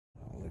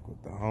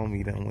the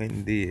homie done went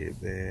and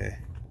did, man.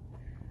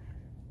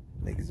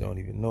 Niggas don't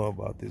even know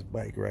about this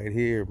bike right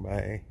here,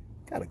 man.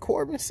 Got a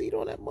Corbin seat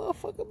on that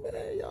motherfucker,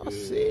 man. Y'all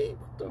see?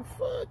 What the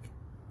fuck?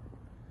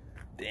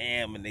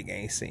 Damn, a nigga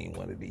ain't seen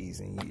one of these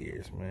in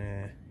years,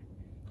 man.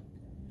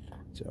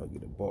 Y'all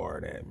get a bar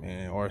of that,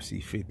 man.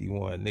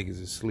 RC51, niggas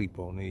is asleep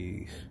on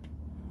these.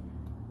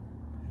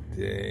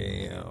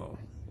 Damn.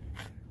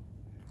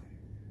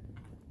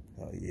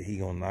 Oh yeah, he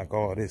gonna knock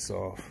all this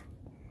off.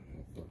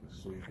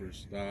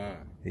 Superstar.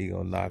 He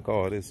gonna knock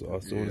all this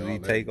off as soon as he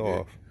take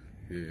off.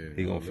 Yeah,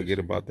 he gonna forget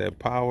about that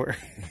power.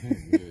 Yeah,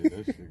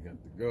 that shit got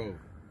to go.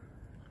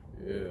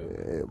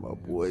 Yeah, my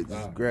boy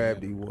just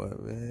grabbed him one,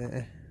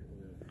 man.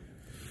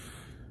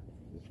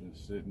 It's been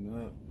sitting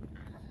up.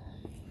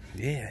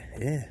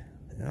 Yeah.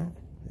 You know,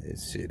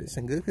 this shit is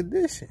in good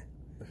condition.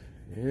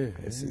 Yeah,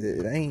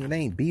 it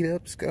ain't beat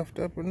up, scuffed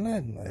up, or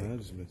nothing. Like, I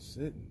just been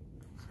sitting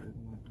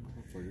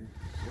for you.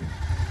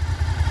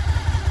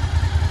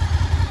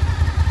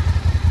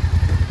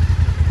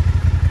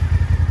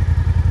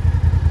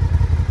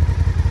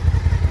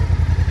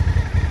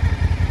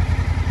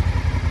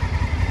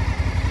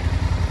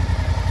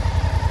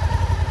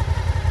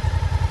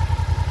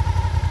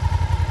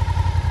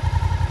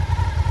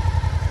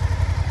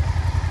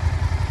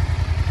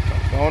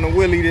 On the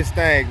wheelie this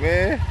thing,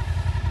 man.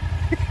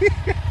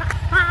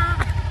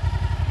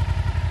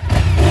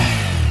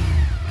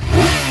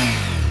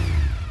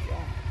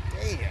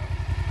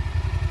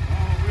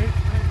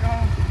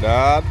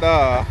 Nah.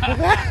 Nah.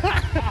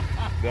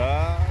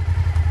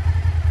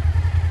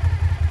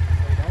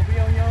 Hey, don't be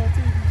on your own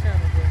TV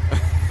channel,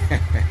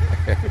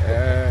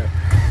 bro.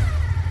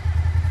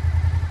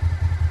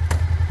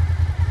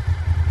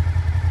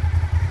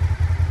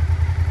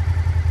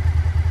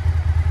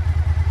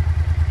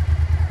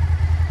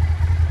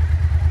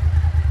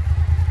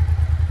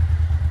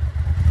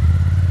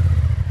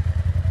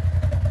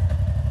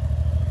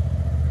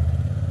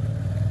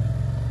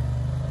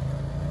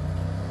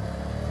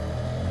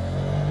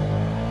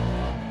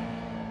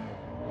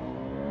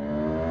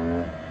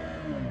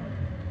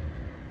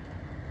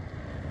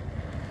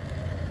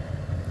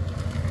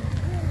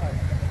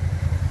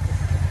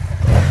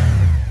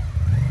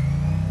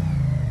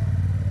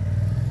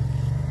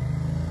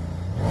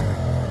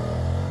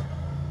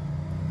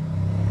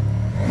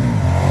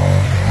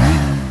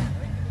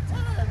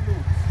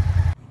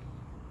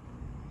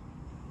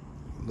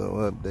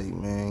 Little update,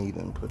 man. You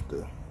done put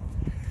the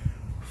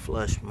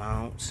flush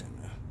mounts and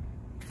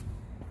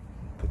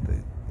put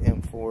the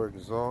M4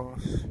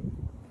 exhaust.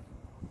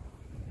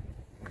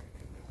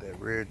 Put that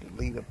rear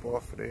delete up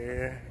off of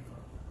there.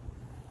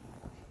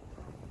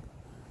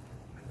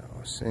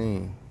 Y'all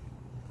seen.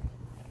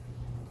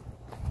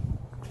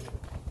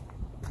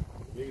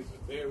 These are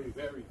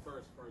very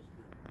first group.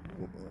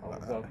 I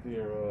was out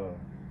there,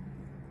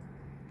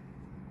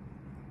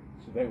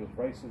 so they was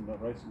racing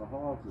the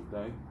hogs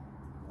today.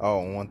 Oh,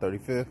 on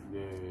 135th?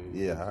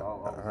 Yeah, I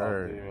was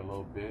heard. out there a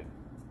little bit.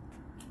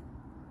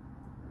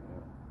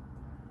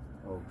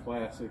 Oh,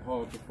 classic,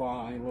 hard to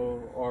find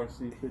little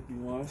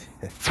RC51.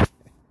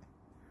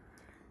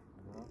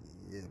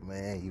 Yeah,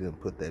 man, you done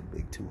put that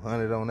big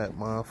 200 on that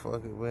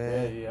motherfucker,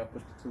 man. Yeah, I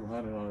put the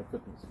 200 on it,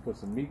 put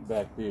some meat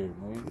back there,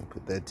 man.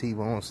 Put that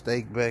T-bone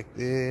steak back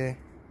there.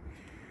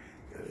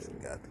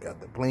 Got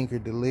the blinker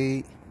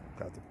delete.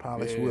 Got the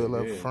polished wheel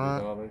up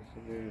front. All that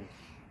shit,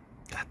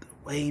 Got the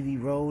wavy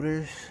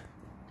rotors.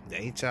 The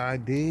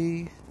HID.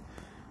 The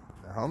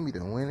homie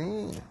done went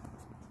in. So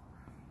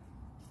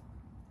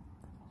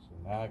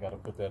now I gotta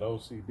put that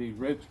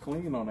GtPRiCH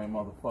clean on that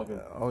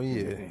motherfucker. Oh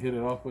yeah. And hit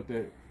it off with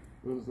that.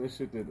 What was that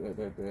shit?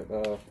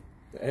 The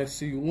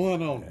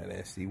SC1 on it.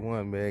 That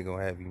SC1, man,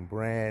 gonna have him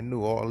brand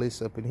new. All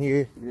this up in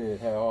here. Yeah, it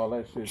had all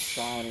that shit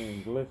shining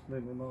and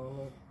glistening and all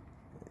that.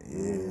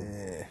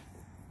 Yeah.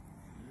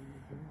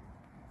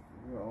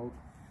 Old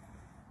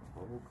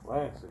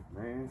classic,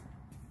 man.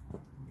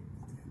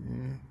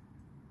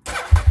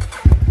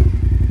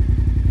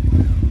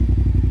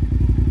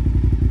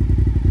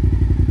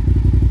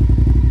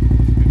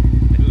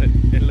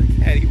 And look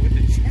at him with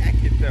the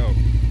jacket, though.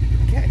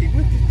 Look at him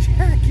with the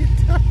jacket,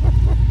 though.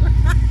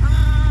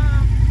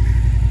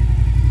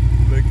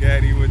 Look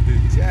at him with the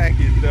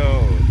jacket,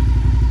 though.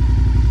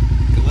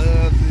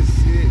 Gloves and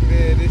shit,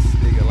 man. This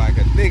nigga like a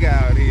nigga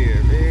out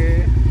here,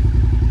 man.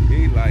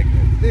 He like a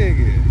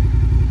nigga.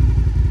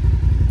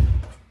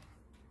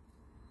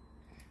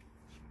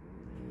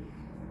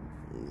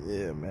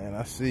 Yeah, man,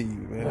 I see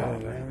you, man. Oh,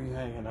 man, we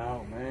hanging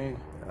out, man.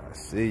 I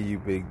see you,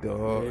 big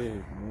dog.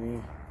 Yeah,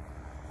 man.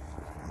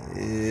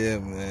 Yeah,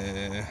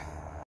 man.